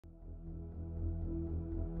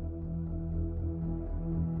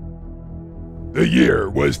The year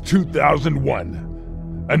was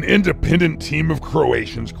 2001. An independent team of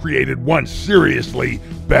Croatians created one seriously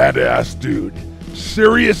badass dude.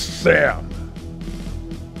 Serious Sam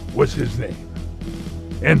was his name.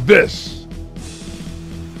 And this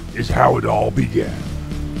is how it all began.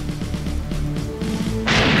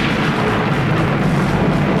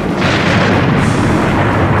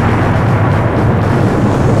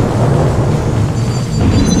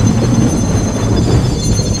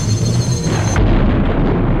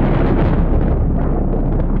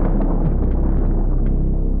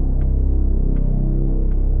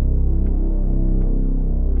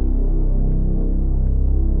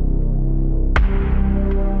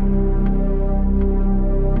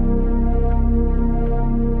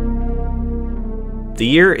 The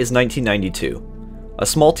year is 1992. A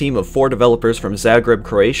small team of 4 developers from Zagreb,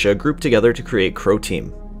 Croatia grouped together to create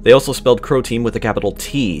CroTeam. They also spelled CroTeam with a capital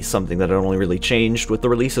T, something that had only really changed with the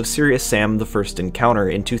release of Serious Sam: The First Encounter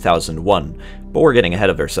in 2001, but we're getting ahead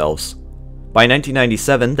of ourselves. By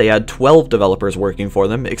 1997, they had 12 developers working for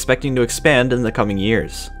them, expecting to expand in the coming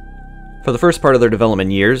years. For the first part of their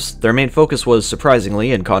development years, their main focus was,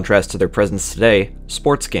 surprisingly, in contrast to their presence today,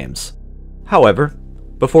 sports games. However,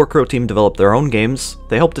 before CroTeam developed their own games,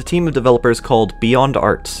 they helped a team of developers called Beyond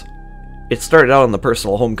Arts. It started out on the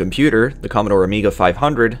personal home computer, the Commodore Amiga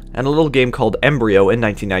 500, and a little game called Embryo in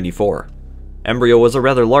 1994. Embryo was a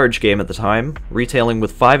rather large game at the time, retailing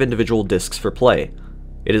with 5 individual discs for play.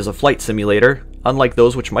 It is a flight simulator, unlike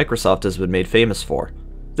those which Microsoft has been made famous for.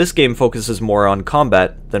 This game focuses more on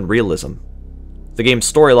combat than realism. The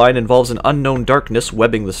game's storyline involves an unknown darkness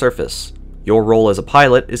webbing the surface. Your role as a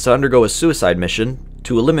pilot is to undergo a suicide mission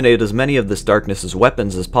to eliminate as many of this darkness's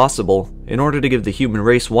weapons as possible in order to give the human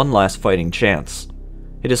race one last fighting chance.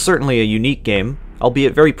 It is certainly a unique game,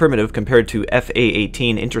 albeit very primitive compared to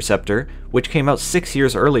FA-18 Interceptor, which came out 6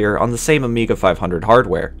 years earlier on the same Amiga 500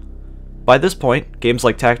 hardware. By this point, games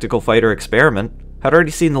like Tactical Fighter Experiment had already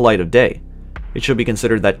seen the light of day. It should be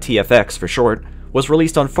considered that TFX, for short, was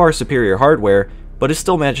released on far superior hardware, but has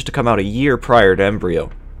still managed to come out a year prior to Embryo.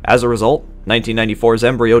 As a result, 1994's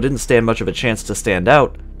Embryo didn't stand much of a chance to stand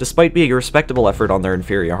out, despite being a respectable effort on their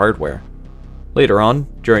inferior hardware. Later on,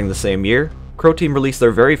 during the same year, CroTeam released their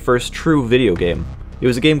very first true video game. It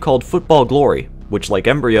was a game called Football Glory, which, like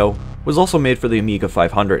Embryo, was also made for the Amiga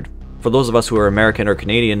 500. For those of us who are American or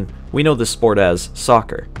Canadian, we know this sport as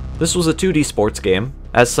soccer. This was a 2D sports game.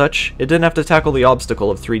 As such, it didn't have to tackle the obstacle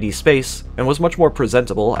of 3D space, and was much more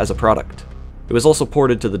presentable as a product. It was also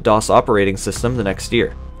ported to the DOS operating system the next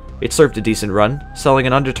year. It served a decent run, selling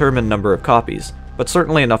an undetermined number of copies, but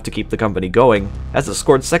certainly enough to keep the company going, as it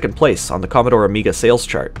scored 2nd place on the Commodore Amiga sales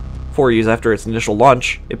chart. 4 years after its initial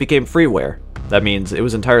launch, it became freeware. That means it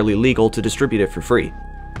was entirely legal to distribute it for free.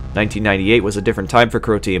 1998 was a different time for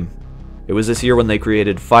CroTeam. It was this year when they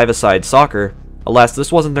created Five-A-Side Soccer. Alas,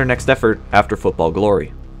 this wasn't their next effort after Football Glory.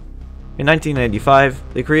 In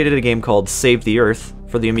 1995, they created a game called Save the Earth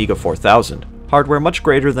for the Amiga 4000, hardware much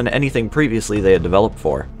greater than anything previously they had developed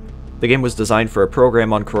for. The game was designed for a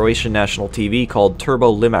program on Croatian national TV called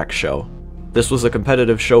Turbo Limač show. This was a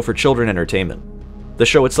competitive show for children entertainment. The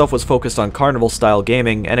show itself was focused on carnival-style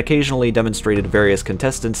gaming and occasionally demonstrated various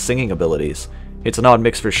contestants' singing abilities. It's an odd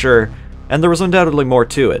mix for sure, and there was undoubtedly more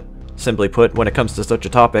to it. Simply put, when it comes to such a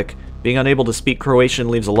topic, being unable to speak Croatian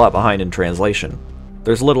leaves a lot behind in translation.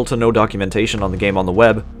 There's little to no documentation on the game on the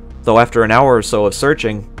web, though after an hour or so of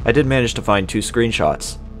searching, I did manage to find 2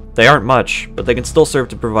 screenshots. They aren't much, but they can still serve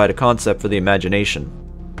to provide a concept for the imagination.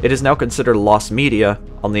 It is now considered lost media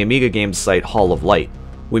on the Amiga Games site Hall of Light.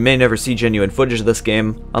 We may never see genuine footage of this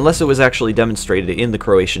game, unless it was actually demonstrated in the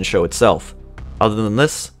Croatian show itself. Other than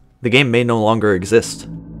this, the game may no longer exist.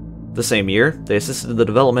 The same year, they assisted the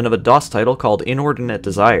development of a DOS title called Inordinate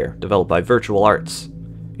Desire, developed by Virtual Arts.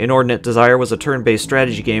 Inordinate Desire was a turn-based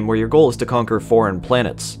strategy game where your goal is to conquer foreign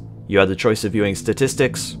planets. You had the choice of viewing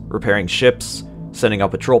statistics, repairing ships, sending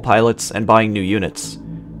out patrol pilots, and buying new units.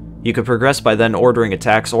 You could progress by then ordering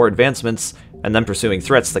attacks or advancements, and then pursuing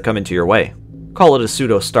threats that come into your way. Call it a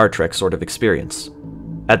pseudo-Star Trek sort of experience.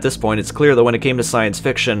 At this point, it's clear that when it came to science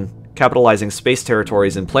fiction, capitalizing space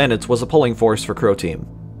territories and planets was a pulling force for CroTeam.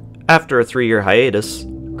 After a 3-year hiatus,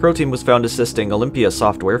 CroTeam was found assisting Olympia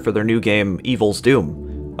Software for their new game Evil's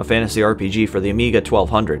Doom, a fantasy RPG for the Amiga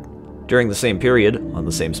 1200. During the same period, on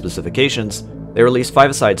the same specifications, they released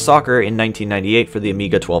Five-A-Side Soccer in 1998 for the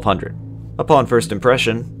Amiga 1200. Upon first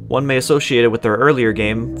impression, one may associate it with their earlier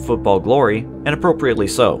game, Football Glory, and appropriately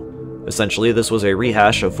so. Essentially, this was a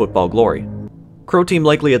rehash of Football Glory. CroTeam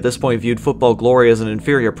likely at this point viewed Football Glory as an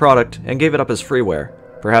inferior product and gave it up as freeware,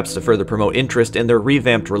 perhaps to further promote interest in their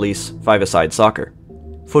revamped release, Five-A-Side Soccer.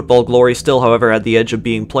 Football Glory still, however, had the edge of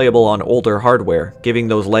being playable on older hardware, giving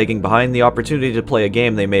those lagging behind the opportunity to play a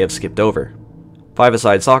game they may have skipped over.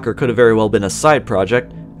 Five-a-side soccer could have very well been a side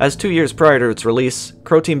project, as 2 years prior to its release,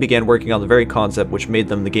 CroTeam began working on the very concept which made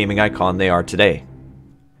them the gaming icon they are today.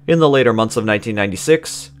 In the later months of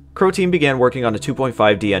 1996, CroTeam began working on a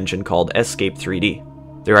 2.5D engine called Escape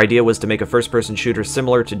 3D. Their idea was to make a first-person shooter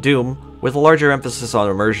similar to Doom, with a larger emphasis on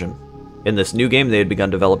immersion. In this new game they had begun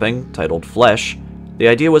developing, titled Flesh, the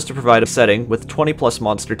idea was to provide a setting with 20+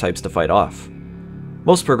 monster types to fight off.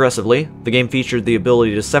 Most progressively, the game featured the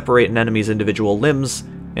ability to separate an enemy's individual limbs,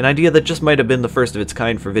 an idea that just might have been the first of its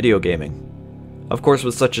kind for video gaming. Of course,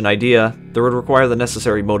 with such an idea, there would require the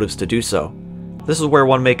necessary motives to do so. This is where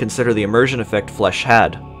one may consider the immersion effect Flesh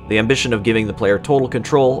had, the ambition of giving the player total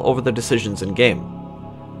control over the decisions in-game.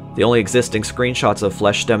 The only existing screenshots of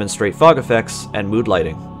Flesh demonstrate fog effects and mood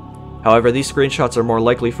lighting. However, these screenshots are more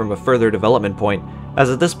likely from a further development point, as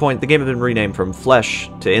at this point the game had been renamed from Flesh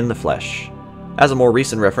to In the Flesh. As a more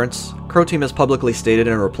recent reference, CroTeam has publicly stated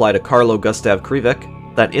in a reply to Carlo Gustav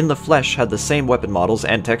Krivek that In the Flesh had the same weapon models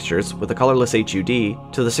and textures with a colorless HUD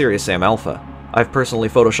to the Serious Sam Alpha. I've personally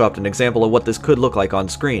photoshopped an example of what this could look like on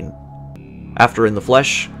screen. After In the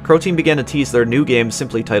Flesh, CroTeam began to tease their new game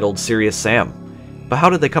simply titled Serious Sam. But how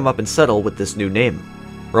did they come up and settle with this new name?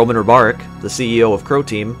 Roman Rybarek, the CEO of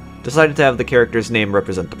CroTeam, decided to have the character's name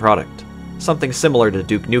represent the product. Something similar to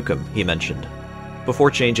Duke Nukem, he mentioned. Before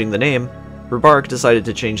changing the name, Rybarek decided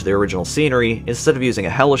to change the original scenery, instead of using a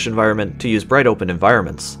hellish environment, to use bright open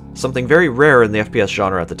environments, something very rare in the FPS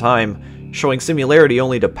genre at the time, showing similarity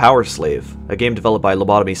only to Power Slave, a game developed by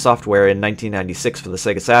Lobotomy Software in 1996 for the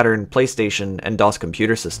Sega Saturn, PlayStation, and DOS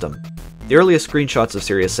computer system. The earliest screenshots of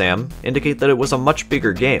Serious Sam indicate that it was a much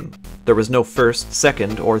bigger game. There was no first,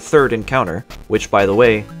 second, or third encounter, which, by the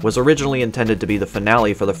way, was originally intended to be the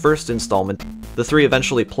finale for the first installment. The 3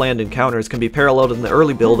 eventually planned encounters can be paralleled in the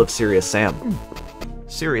early build of Serious Sam.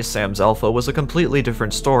 Serious Sam's Alpha was a completely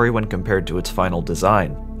different story when compared to its final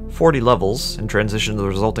design. 40 levels, in transition to the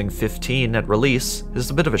resulting 15 at release, is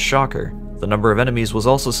a bit of a shocker. The number of enemies was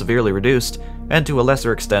also severely reduced, and to a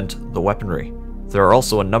lesser extent, the weaponry. There are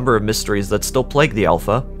also a number of mysteries that still plague the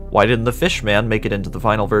alpha. Why didn't the Fishman make it into the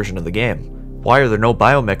final version of the game? Why are there no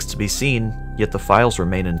biomechs to be seen, yet the files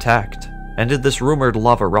remain intact? And did this rumored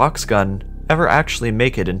Lava Rocks gun ever actually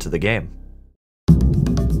make it into the game?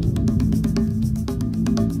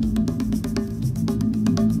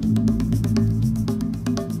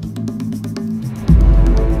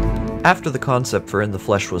 After the concept for In the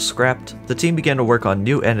Flesh was scrapped, the team began to work on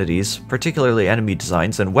new entities, particularly enemy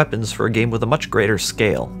designs and weapons for a game with a much greater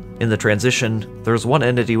scale. In the transition, there was one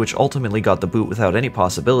entity which ultimately got the boot without any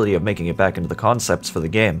possibility of making it back into the concepts for the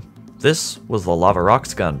game. This was the Lava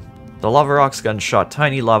Rocks gun. The Lava Rocks gun shot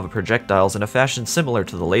tiny lava projectiles in a fashion similar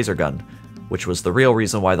to the laser gun, which was the real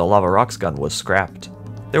reason why the Lava Rocks gun was scrapped.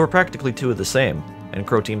 They were practically 2 of the same, and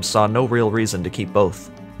CroTeam saw no real reason to keep both.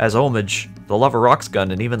 As homage, the Lava Rocks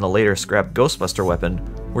gun and even the later scrapped Ghostbuster weapon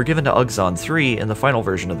were given to Ugzon 3 in the final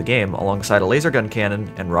version of the game alongside a laser gun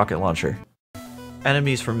cannon and rocket launcher.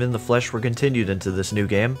 Enemies from In the Flesh were continued into this new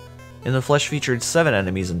game. In the Flesh featured 7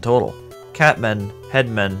 enemies in total: Catmen,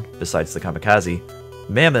 Headmen, besides the Kamikaze,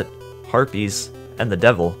 Mammoth, Harpies, and the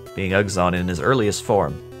Devil, being Ugzon in his earliest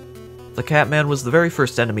form. The Catman was the very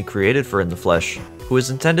first enemy created for In the Flesh, who was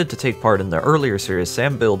intended to take part in the earlier Serious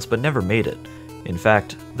Sam builds but never made it. In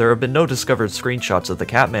fact, there have been no discovered screenshots of the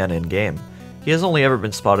Catman in-game. He has only ever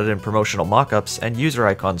been spotted in promotional mock-ups and user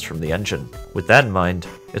icons from the engine. With that in mind,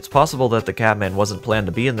 it's possible that the Catman wasn't planned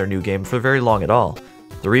to be in their new game for very long at all.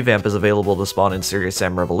 The revamp is available to spawn in Serious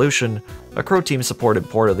Sam Revolution, a CroTeam-supported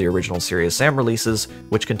port of the original Serious Sam releases,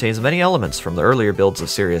 which contains many elements from the earlier builds of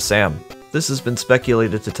Serious Sam. This has been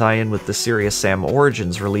speculated to tie in with the Serious Sam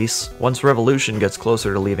Origins release once Revolution gets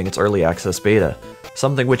closer to leaving its early access beta,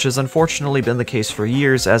 something which has unfortunately been the case for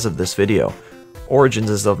years as of this video. Origins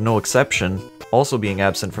is of no exception, also being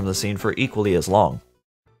absent from the scene for equally as long.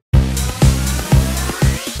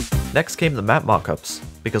 Next came the map mockups,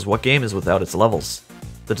 because what game is without its levels?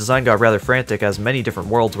 The design got rather frantic as many different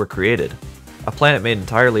worlds were created. A planet made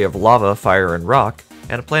entirely of lava, fire, and rock,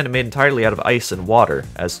 and a planet made entirely out of ice and water,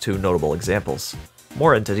 as 2 notable examples.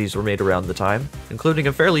 More entities were made around the time, including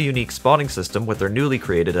a fairly unique spawning system with their newly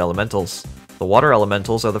created elementals. The water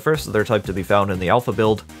elementals are the first of their type to be found in the alpha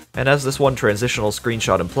build, and as this one transitional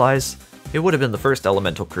screenshot implies, it would have been the first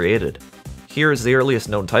elemental created. Here is the earliest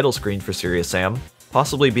known title screen for Serious Sam,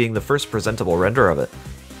 possibly being the first presentable render of it.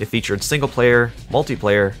 It featured single player,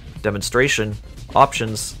 multiplayer, demonstration,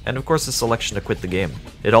 options, and of course a selection to quit the game.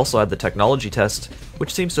 It also had the technology test,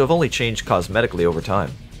 which seems to have only changed cosmetically over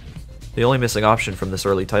time. The only missing option from this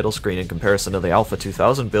early title screen in comparison to the Alpha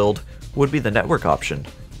 2000 build would be the network option,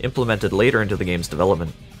 implemented later into the game's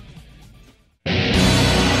development.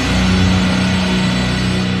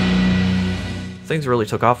 Things really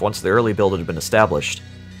took off once the early build had been established.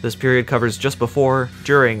 This period covers just before,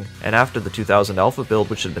 during, and after the 2000 Alpha build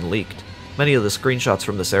which had been leaked. Many of the screenshots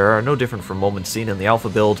from this era are no different from moments seen in the Alpha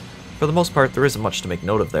build. For the most part, there isn't much to make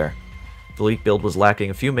note of there. The leaked build was lacking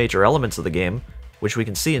a few major elements of the game, which we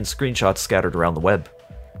can see in screenshots scattered around the web.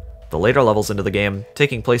 The later levels into the game,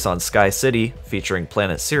 taking place on Sky City, featuring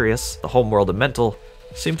Planet Sirius, the homeworld of Mental,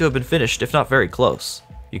 seem to have been finished if not very close.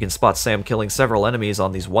 You can spot Sam killing several enemies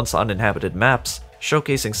on these once uninhabited maps,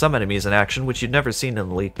 showcasing some enemies in action which you'd never seen in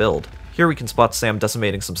the leaked build. Here we can spot Sam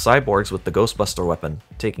decimating some cyborgs with the Ghostbuster weapon,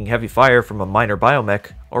 taking heavy fire from a minor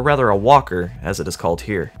biomech, or rather a walker, as it is called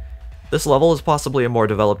here. This level is possibly a more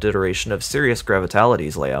developed iteration of Sirius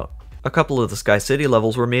Gravitality's layout. A couple of the Sky City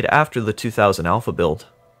levels were made after the 2000 Alpha build.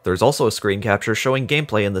 There's also a screen capture showing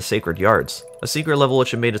gameplay in the Sacred Yards, a secret level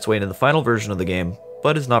which had made its way into the final version of the game,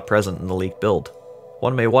 but is not present in the leaked build.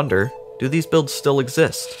 One may wonder, do these builds still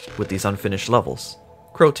exist, with these unfinished levels?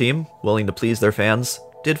 CroTeam, willing to please their fans,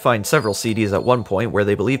 did find several CDs at one point where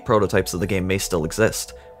they believe prototypes of the game may still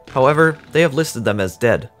exist. However, they have listed them as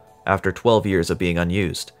dead, after 12 years of being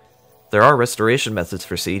unused. There are restoration methods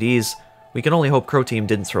for CDs, we can only hope CroTeam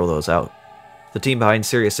didn't throw those out. The team behind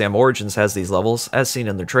Serious Sam Origins has these levels, as seen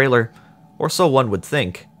in their trailer, or so one would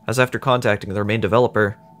think, as after contacting their main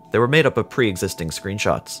developer, they were made up of pre-existing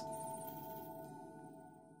screenshots.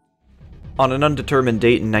 On an undetermined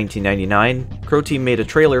date in 1999, CroTeam made a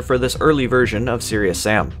trailer for this early version of Serious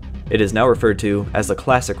Sam. It is now referred to as the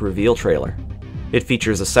Classic Reveal trailer. It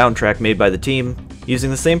features a soundtrack made by the team, using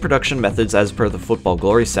the same production methods as per the Football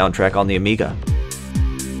Glory soundtrack on the Amiga.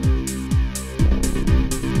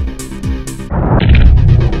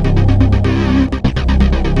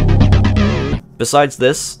 Besides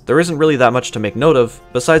this, there isn't really that much to make note of,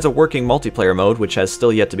 besides a working multiplayer mode which has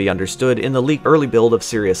still yet to be understood in the leaked early build of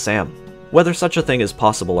Serious Sam. Whether such a thing is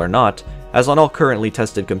possible or not, as on all currently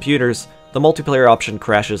tested computers, the multiplayer option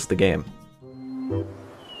crashes the game.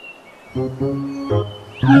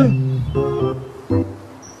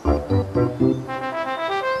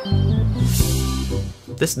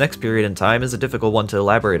 This next period in time is a difficult one to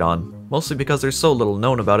elaborate on, mostly because there's so little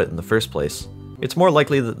known about it in the first place. It's more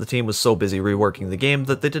likely that the team was so busy reworking the game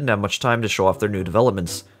that they didn't have much time to show off their new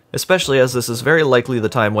developments, especially as this is very likely the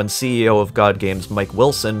time when CEO of God Games Mike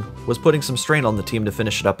Wilson was putting some strain on the team to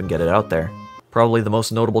finish it up and get it out there. Probably the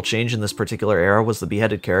most notable change in this particular era was the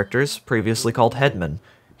beheaded characters, previously called headmen.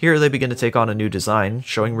 Here they begin to take on a new design,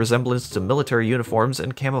 showing resemblance to military uniforms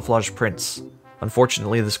and camouflage prints.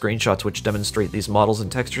 Unfortunately, the screenshots which demonstrate these models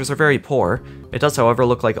and textures are very poor. It does however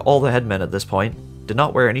look like all the headmen at this point did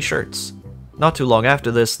not wear any shirts. Not too long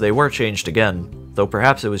after this, they were changed again, though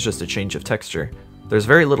perhaps it was just a change of texture. There's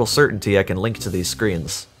very little certainty I can link to these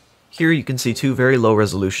screens. Here you can see two very low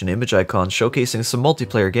resolution image icons showcasing some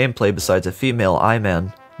multiplayer gameplay besides a female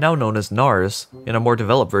I-Man, now known as Nars, in a more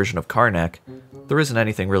developed version of Karnak. There isn't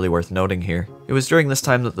anything really worth noting here. It was during this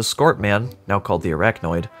time that the Scorpman, now called the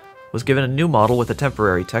Arachnoid, was given a new model with a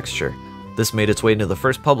temporary texture. This made its way into the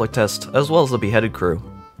first public test, as well as the beheaded crew.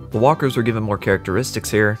 The walkers were given more characteristics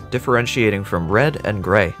here, differentiating from red and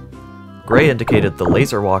gray. Gray indicated the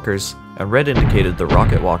laser walkers, and red indicated the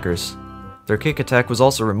rocket walkers. Their kick attack was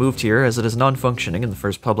also removed here as it is non-functioning in the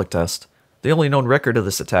first public test. The only known record of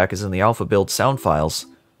this attack is in the alpha build sound files.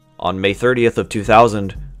 On May 30th of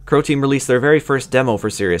 2000, CroTeam released their very first demo for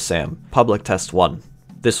Serious Sam, Public Test 1.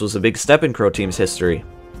 This was a big step in CroTeam's history,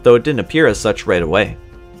 though it didn't appear as such right away.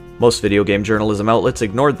 Most video game journalism outlets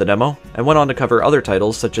ignored the demo, and went on to cover other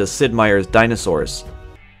titles such as Sid Meier's Dinosaurs.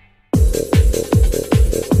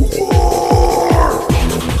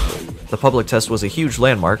 The public test was a huge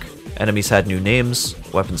landmark. Enemies had new names,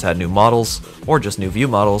 weapons had new models, or just new view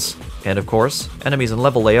models, and of course, enemies and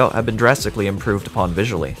level layout have been drastically improved upon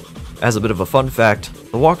visually. As a bit of a fun fact,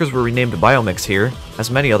 the walkers were renamed Biomix here,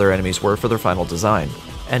 as many other enemies were for their final design.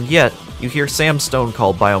 And yet, you hear Sam Stone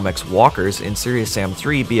called Biomix Walkers in Serious Sam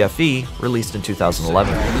 3 BFE, released in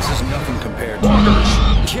 2011. This is nothing compared to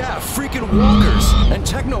walkers. Yeah, freaking walkers and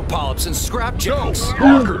technopolyps and scrapjacks.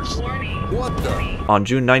 Walkers! What the? On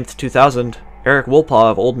June 9th, 2000, Eric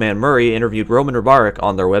Wolpaw of Old Man Murray interviewed Roman Rubarik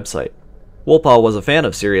on their website. Wolpaw was a fan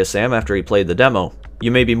of Serious Sam after he played the demo.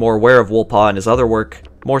 You may be more aware of Wolpaw and his other work,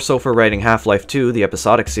 more so for writing Half-Life 2, the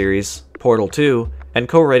episodic series, Portal 2, and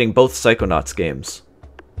co-writing both Psychonauts games.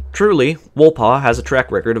 Truly, Wolpaw has a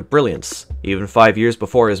track record of brilliance, even 5 years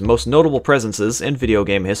before his most notable presences in video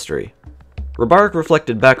game history. Rybark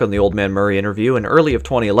reflected back on the Old Man Murray interview in early of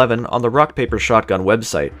 2011 on the Rock Paper Shotgun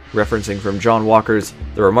website, referencing from John Walker's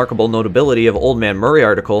The Remarkable Notability of Old Man Murray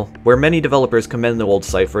article, where many developers commend the old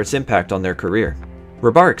site for its impact on their career.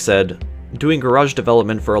 Rybark said, "Doing garage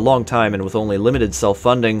development for a long time and with only limited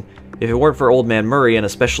self-funding, if it weren't for Old Man Murray and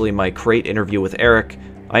especially my Crate interview with Eric,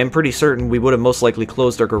 I am pretty certain we would have most likely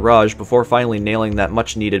closed our garage before finally nailing that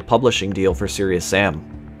much-needed publishing deal for Serious Sam."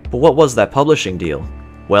 But what was that publishing deal?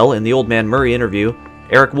 Well, in the Old Man Murray interview,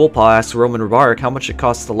 Eric Wolpaw asks Roman Rybark how much it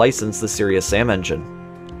costs to license the Serious Sam engine.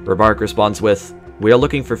 Rybark responds with, "We are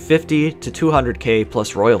looking for 50 to 200k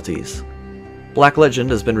plus royalties." Black Legend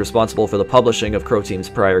has been responsible for the publishing of CroTeam's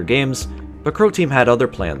prior games, but CroTeam had other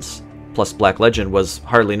plans. Plus, Black Legend was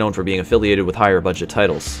hardly known for being affiliated with higher budget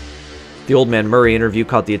titles. The Old Man Murray interview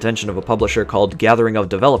caught the attention of a publisher called Gathering of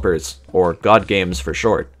Developers, or God Games for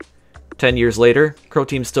short. 10 years later,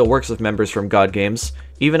 CroTeam still works with members from God Games,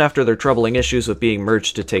 even after their troubling issues with being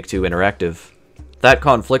merged to Take-Two Interactive. That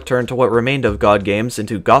conflict turned to what remained of God Games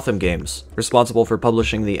into Gotham Games, responsible for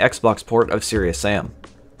publishing the Xbox port of Serious Sam.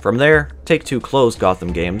 From there, Take-Two closed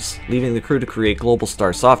Gotham Games, leaving the crew to create Global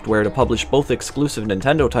Star Software to publish both exclusive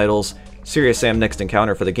Nintendo titles, Serious Sam Next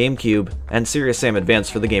Encounter for the GameCube, and Serious Sam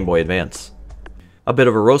Advance for the Game Boy Advance. A bit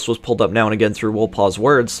of a roast was pulled up now and again through Wolpaw's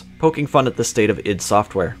words, poking fun at the state of id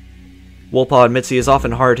Software. Wolpaw admits he is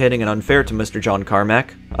often hard-hitting and unfair to Mr. John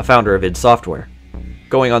Carmack, a founder of id Software.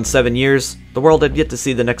 Going on 7 years, the world had yet to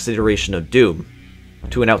see the next iteration of Doom.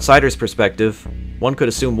 To an outsider's perspective, one could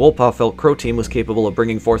assume Wolpaw felt CroTeam was capable of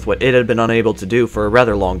bringing forth what it had been unable to do for a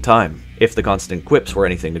rather long time, if the constant quips were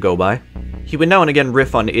anything to go by. He would now and again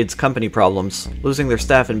riff on id's company problems, losing their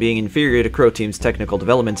staff and being inferior to CroTeam's technical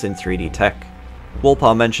developments in 3D tech.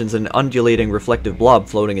 Wolpaw mentions an undulating reflective blob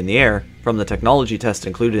floating in the air from the technology test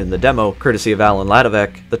included in the demo, courtesy of Alan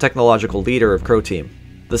Ladovec, the technological leader of CroTeam.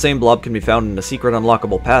 The same blob can be found in a secret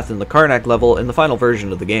unlockable path in the Karnak level in the final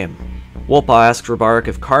version of the game. Wolpaw asks Rybark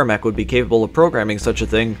if Carmack would be capable of programming such a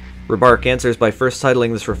thing. Rybark answers by first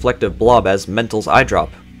titling this reflective blob as Mental's Eyedrop,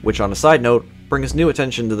 which on a side note, brings new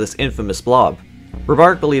attention to this infamous blob.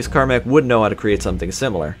 Rybark believes Carmack would know how to create something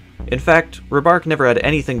similar. In fact, Rybark never had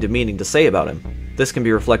anything demeaning to say about him. This can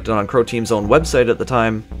be reflected on CroTeam's own website at the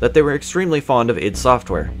time, that they were extremely fond of id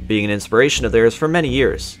Software, being an inspiration of theirs for many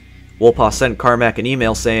years. Wolpaw sent Carmack an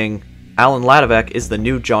email saying, "Alan Ladovec is the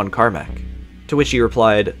new John Carmack." To which he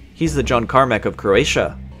replied, "He's the John Carmack of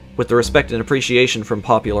Croatia." With the respect and appreciation from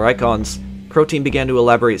popular icons, CroTeam began to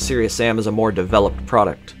elaborate Serious Sam as a more developed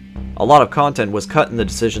product. A lot of content was cut in the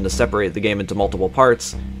decision to separate the game into multiple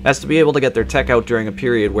parts, as to be able to get their tech out during a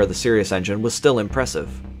period where the Serious engine was still impressive.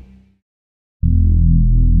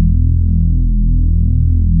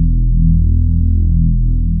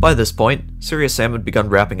 By this point, Serious Sam had begun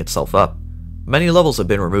wrapping itself up. Many levels had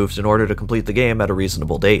been removed in order to complete the game at a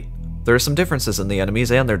reasonable date. There are some differences in the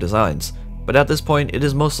enemies and their designs, but at this point it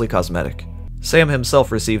is mostly cosmetic. Sam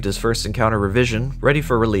himself received his first encounter revision, ready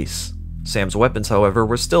for release. Sam's weapons, however,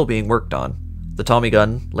 were still being worked on. The Tommy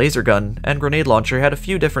gun, laser gun, and grenade launcher had a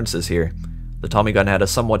few differences here. The Tommy gun had a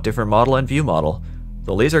somewhat different model and view model.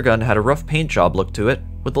 The laser gun had a rough paint job look to it,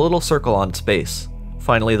 with a little circle on its base.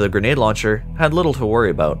 Finally, the grenade launcher had little to worry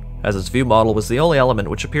about, as its view model was the only element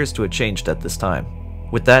which appears to have changed at this time.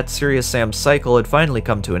 With that, Serious Sam's cycle had finally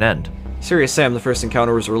come to an end. Serious Sam: The First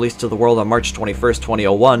Encounter was released to the world on March 21st,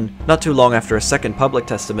 2001, not too long after a second public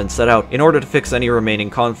test had been set out in order to fix any remaining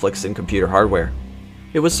conflicts in computer hardware.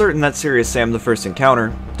 It was certain that Serious Sam: The First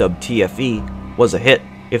Encounter, dubbed TFE, was a hit,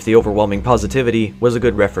 if the overwhelming positivity was a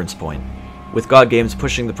good reference point. With God Games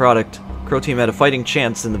pushing the product, CroTeam had a fighting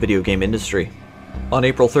chance in the video game industry. On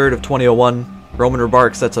April 3rd of 2001, Roman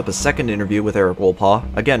Rybark sets up a second interview with Eric Wolpaw,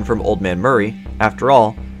 again from Old Man Murray. After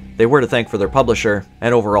all, they were to thank for their publisher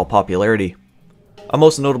and overall popularity. A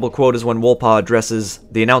most notable quote is when Wolpaw addresses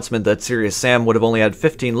the announcement that Serious Sam would have only had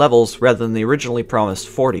 15 levels rather than the originally promised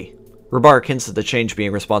 40. Rybark hints at the change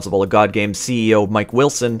being responsible to God Games CEO Mike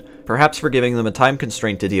Wilson, perhaps for giving them a time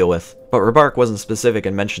constraint to deal with, but Rybark wasn't specific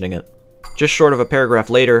in mentioning it. Just short of a paragraph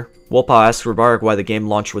later, Wolpaw asks Rybark why the game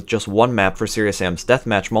launched with just one map for Serious Sam's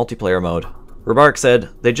Deathmatch multiplayer mode. Rybark said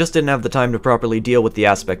they just didn't have the time to properly deal with the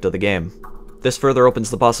aspect of the game. This further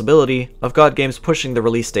opens the possibility of God Games pushing the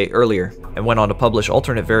release date earlier, and went on to publish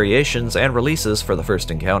alternate variations and releases for the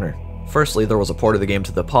first encounter. Firstly, there was a port of the game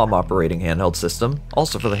to the Palm operating handheld system,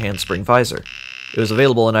 also for the handspring visor. It was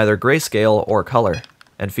available in either grayscale or color,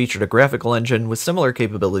 and featured a graphical engine with similar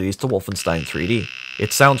capabilities to Wolfenstein 3D.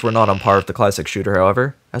 Its sounds were not on par with the classic shooter,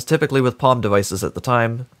 however, as typically with Palm devices at the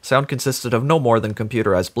time, sound consisted of no more than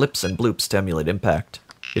computerized blips and bloops to emulate impact.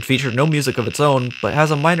 It featured no music of its own, but has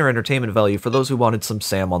a minor entertainment value for those who wanted some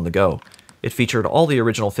Sam on the go. It featured all the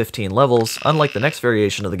original 15 levels, unlike the next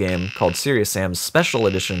variation of the game called Serious Sam's Special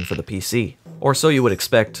Edition for the PC. Or so you would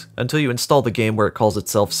expect, until you install the game where it calls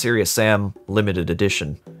itself Serious Sam Limited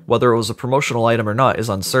Edition. Whether it was a promotional item or not is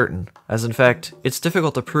uncertain, as in fact, it's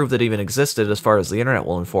difficult to prove that it even existed as far as the internet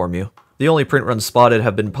will inform you. The only print runs spotted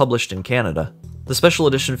have been published in Canada. The Special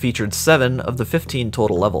Edition featured 7 of the 15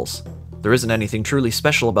 total levels. There isn't anything truly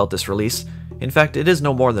special about this release. In fact, it is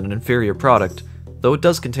no more than an inferior product, though it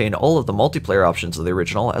does contain all of the multiplayer options of the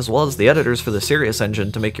original, as well as the editors for the Serious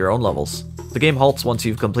engine to make your own levels. The game halts once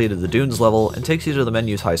you've completed the Dunes level, and takes you to the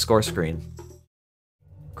menu's high score screen.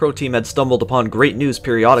 CroTeam had stumbled upon great news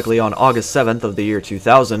periodically on August 7th of the year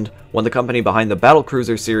 2000, when the company behind the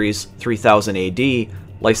Battlecruiser series, 3000 AD,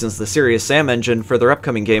 licensed the Serious Sam engine for their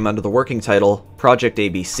upcoming game under the working title, Project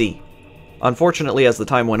ABC. Unfortunately, as the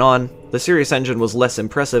time went on, the Serious engine was less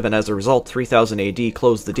impressive, and as a result 3000 AD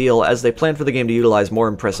closed the deal as they planned for the game to utilize more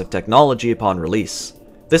impressive technology upon release.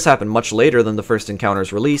 This happened much later than the first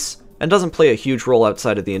Encounter's release, and doesn't play a huge role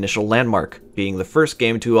outside of the initial landmark, being the first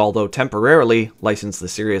game to, although temporarily, license the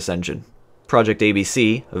Serious engine. Project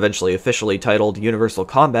ABC, eventually officially titled Universal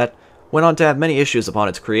Combat, went on to have many issues upon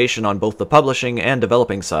its creation on both the publishing and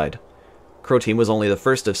developing side. CroTeam was only the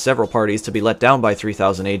first of several parties to be let down by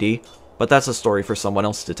 3000 AD, but that's a story for someone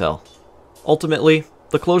else to tell. Ultimately,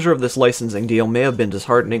 the closure of this licensing deal may have been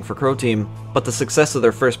disheartening for CroTeam, but the success of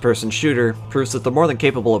their first-person shooter proves that they're more than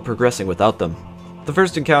capable of progressing without them. The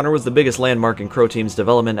first Encounter was the biggest landmark in CroTeam's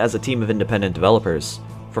development as a team of independent developers.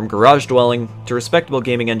 From garage dwelling to respectable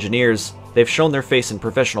gaming engineers, they've shown their face in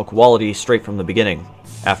professional quality straight from the beginning.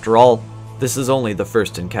 After all, this is only the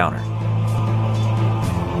first Encounter.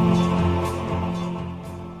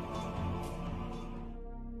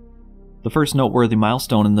 The first noteworthy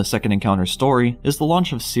milestone in the second Encounter story is the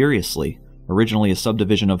launch of Seriously, originally a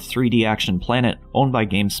subdivision of 3D Action Planet owned by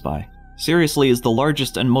GameSpy. Seriously is the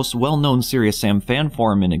largest and most well-known Serious Sam fan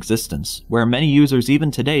forum in existence, where many users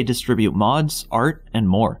even today distribute mods, art, and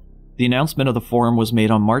more. The announcement of the forum was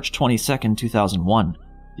made on March 22, 2001.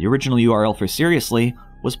 The original URL for Seriously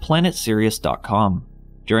was planetserious.com.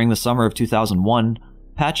 During the summer of 2001,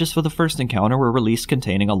 patches for the first Encounter were released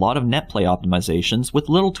containing a lot of netplay optimizations with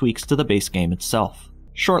little tweaks to the base game itself.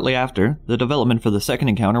 Shortly after, the development for the second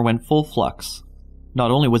Encounter went full flux.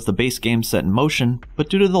 Not only was the base game set in motion, but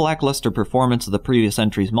due to the lackluster performance of the previous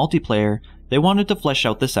entry's multiplayer, they wanted to flesh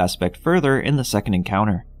out this aspect further in the second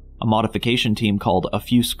Encounter. A modification team called A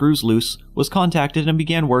Few Screws Loose was contacted and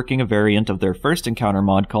began working a variant of their first Encounter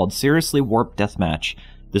mod called Seriously Warp Deathmatch.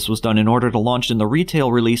 This was done in order to launch in the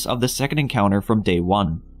retail release of the second Encounter from day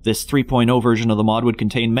one. This 3.0 version of the mod would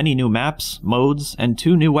contain many new maps, modes, and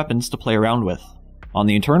 2 new weapons to play around with. On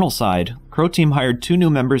the internal side, CroTeam hired 2 new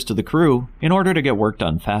members to the crew in order to get work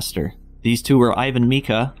done faster. These 2 were Ivan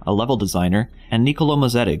Mika, a level designer, and Nicolo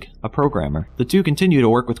Mazedig, a programmer. The 2 continue to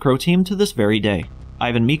work with CroTeam to this very day.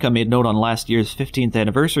 Ivan Mika made note on last year's 15th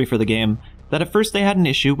anniversary for the game that at first they had an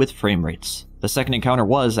issue with frame rates. The second Encounter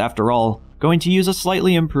was, after all, going to use a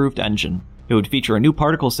slightly improved engine. It would feature a new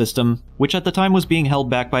particle system, which at the time was being held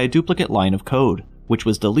back by a duplicate line of code, which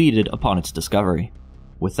was deleted upon its discovery.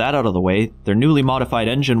 With that out of the way, their newly modified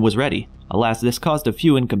engine was ready. Alas, this caused a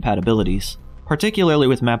few incompatibilities, particularly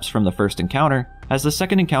with maps from the first Encounter, as the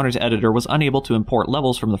second Encounter's editor was unable to import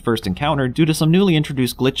levels from the first Encounter due to some newly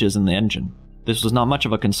introduced glitches in the engine. This was not much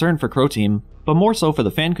of a concern for CroTeam, but more so for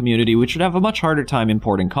the fan community, which would have a much harder time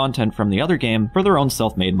importing content from the other game for their own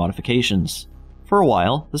self-made modifications. For a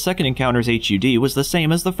while, the second Encounter's HUD was the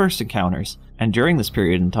same as the first Encounter's, and during this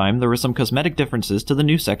period in time there were some cosmetic differences to the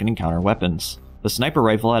new second Encounter weapons. The sniper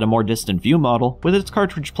rifle had a more distant view model, with its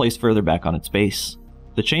cartridge placed further back on its base.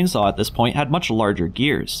 The chainsaw at this point had much larger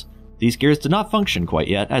gears. These gears did not function quite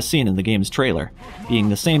yet, as seen in the game's trailer, being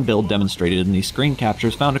the same build demonstrated in these screen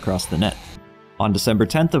captures found across the net. On December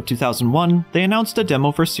 10th of 2001, they announced a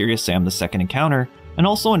demo for Serious Sam the Second Encounter, and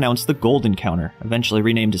also announced the Gold Encounter, eventually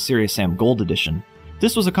renamed to Serious Sam Gold Edition.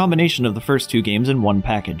 This was a combination of the first 2 games in one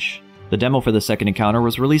package. The demo for the second Encounter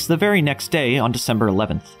was released the very next day on December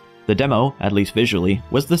 11th. The demo, at least visually,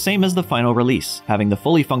 was the same as the final release, having the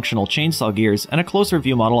fully functional chainsaw gears and a closer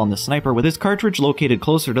view model on the sniper with its cartridge located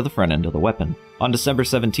closer to the front end of the weapon. On December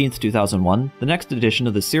 17, 2001, the next edition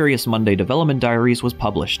of the Serious Monday Development Diaries was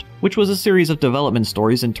published, which was a series of development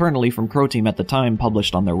stories internally from CroTeam at the time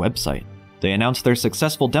published on their website. They announced their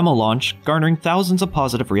successful demo launch, garnering thousands of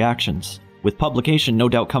positive reactions. With publication no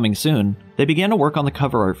doubt coming soon, they began to work on the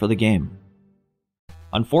cover art for the game.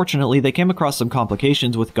 Unfortunately, they came across some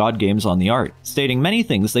complications with God Games on the art, stating many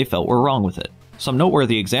things they felt were wrong with it. Some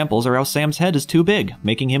noteworthy examples are how Sam's head is too big,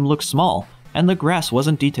 making him look small, and the grass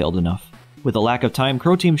wasn't detailed enough. With a lack of time,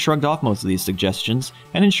 CroTeam shrugged off most of these suggestions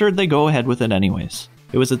and ensured they go ahead with it anyways.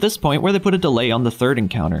 It was at this point where they put a delay on the third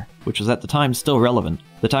encounter, which was at the time still relevant.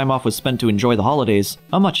 The time off was spent to enjoy the holidays,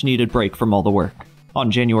 a much needed break from all the work.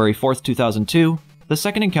 On January 4th, 2002, the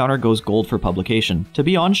second encounter goes gold for publication, to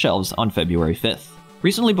be on shelves on February 5th.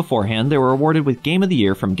 Recently beforehand, they were awarded with Game of the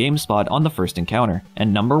Year from GameSpot on the first encounter,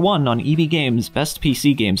 and #1 on EB Games' Best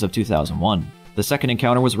PC Games of 2001. The second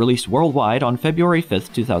encounter was released worldwide on February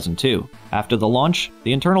 5th, 2002. After the launch,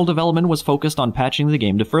 the internal development was focused on patching the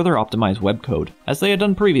game to further optimize web code, as they had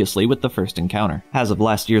done previously with the first encounter. As of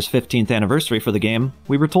last year's 15th anniversary for the game,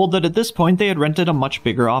 we were told that at this point they had rented a much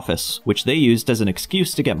bigger office, which they used as an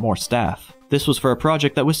excuse to get more staff. This was for a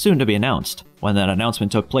project that was soon to be announced. When that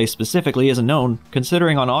announcement took place specifically isn't known,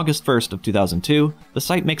 considering on August 1st of 2002, the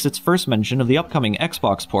site makes its first mention of the upcoming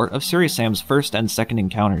Xbox port of Serious Sam's first and second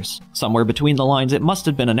encounters. Somewhere between the lines it must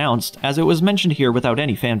have been announced, as it was mentioned here without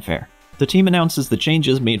any fanfare. The team announces the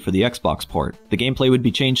changes made for the Xbox port. The gameplay would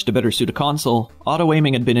be changed to better suit a console,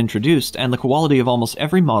 auto-aiming had been introduced, and the quality of almost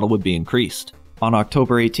every model would be increased. On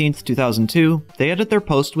October 18th, 2002, they edit their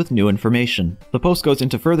post with new information. The post goes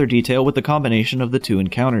into further detail with the combination of the two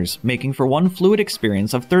encounters, making for one fluid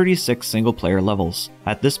experience of 36 single-player levels.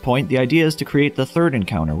 At this point, the idea is to create the third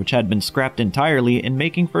encounter, which had been scrapped entirely in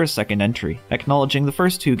making for a second entry, acknowledging the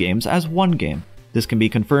first two games as one game. This can be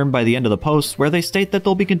confirmed by the end of the post, where they state that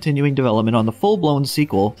they'll be continuing development on the full-blown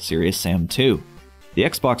sequel, Serious Sam 2. The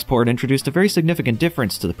Xbox port introduced a very significant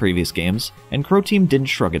difference to the previous games, and CroTeam didn't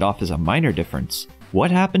shrug it off as a minor difference.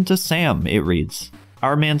 What happened to Sam, it reads.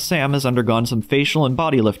 Our man Sam has undergone some facial and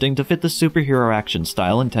body lifting to fit the superhero action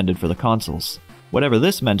style intended for the consoles. Whatever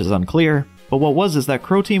this meant is unclear, but what was is that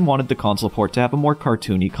CroTeam wanted the console port to have a more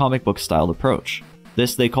cartoony comic book styled approach.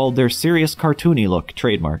 This they called their serious cartoony look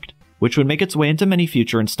trademarked, which would make its way into many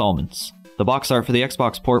future installments. The box art for the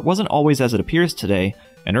Xbox port wasn't always as it appears today.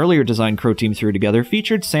 An earlier design CroTeam threw together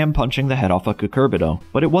featured Sam punching the head off a Cucurbido,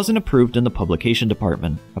 but it wasn't approved in the publication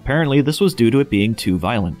department. Apparently, this was due to it being too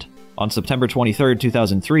violent. On September 23,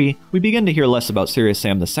 2003, we begin to hear less about Serious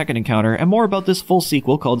Sam the second encounter and more about this full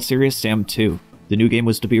sequel called Serious Sam 2. The new game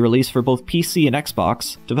was to be released for both PC and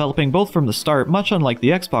Xbox, developing both from the start, much unlike the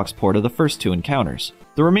Xbox port of the first two encounters.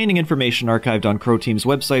 The remaining information archived on CroTeam's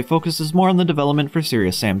website focuses more on the development for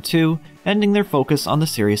Serious Sam 2, ending their focus on the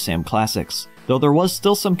Serious Sam classics. Though there was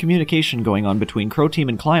still some communication going on between CroTeam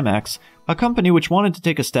and Climax, a company which wanted to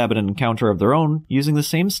take a stab at an encounter of their own using the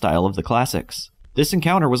same style of the classics. This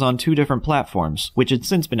encounter was on two different platforms, which had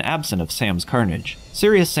since been absent of Sam's Carnage.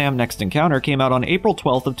 Serious Sam Next Encounter came out on April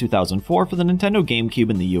 12th of 2004 for the Nintendo GameCube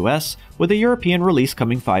in the US, with a European release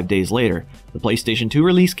coming 5 days later. The PlayStation 2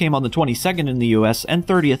 release came on the 22nd in the US and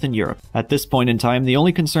 30th in Europe. At this point in time, the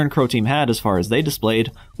only concern CroTeam had, as far as they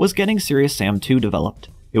displayed, was getting Serious Sam 2 developed.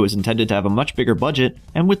 It was intended to have a much bigger budget,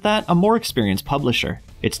 and with that, a more experienced publisher.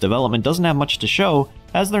 Its development doesn't have much to show,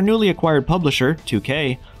 as their newly acquired publisher,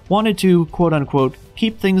 2K, wanted to, quote-unquote,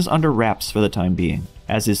 keep things under wraps for the time being,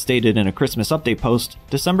 as is stated in a Christmas update post,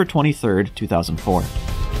 December 23, 2004.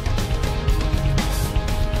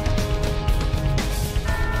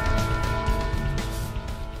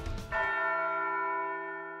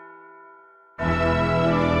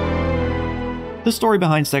 The story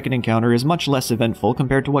behind Second Encounter is much less eventful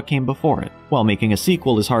compared to what came before it. While making a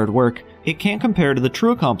sequel is hard work, it can't compare to the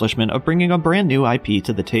true accomplishment of bringing a brand new IP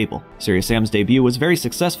to the table. Serious Sam's debut was very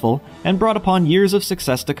successful, and brought upon years of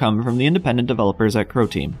success to come from the independent developers at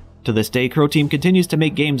CroTeam. To this day, CroTeam continues to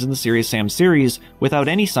make games in the Serious Sam series without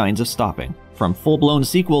any signs of stopping. From full-blown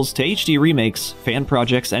sequels to HD remakes, fan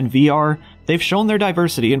projects, and VR, they've shown their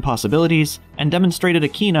diversity and possibilities, and demonstrated a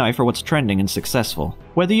keen eye for what's trending and successful.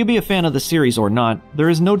 Whether you be a fan of the series or not, there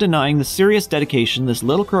is no denying the serious dedication this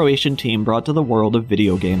little Croatian team brought to the world of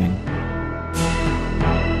video gaming.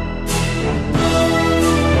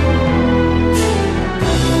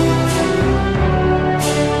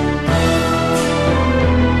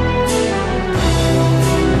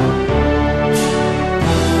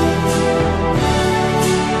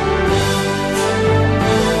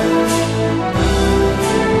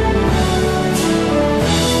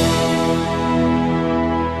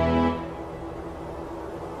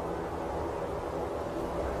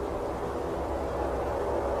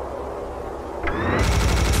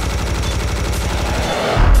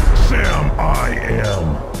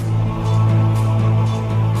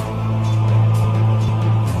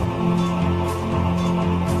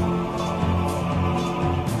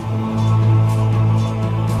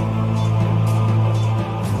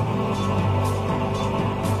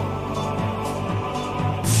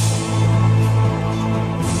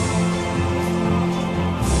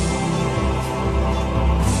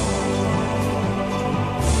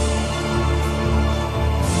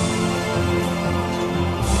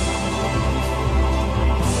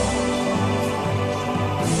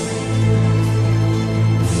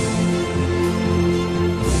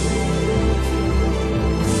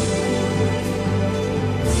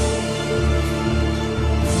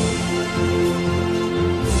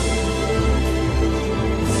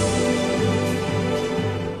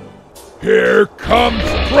 Here comes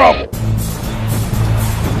trouble!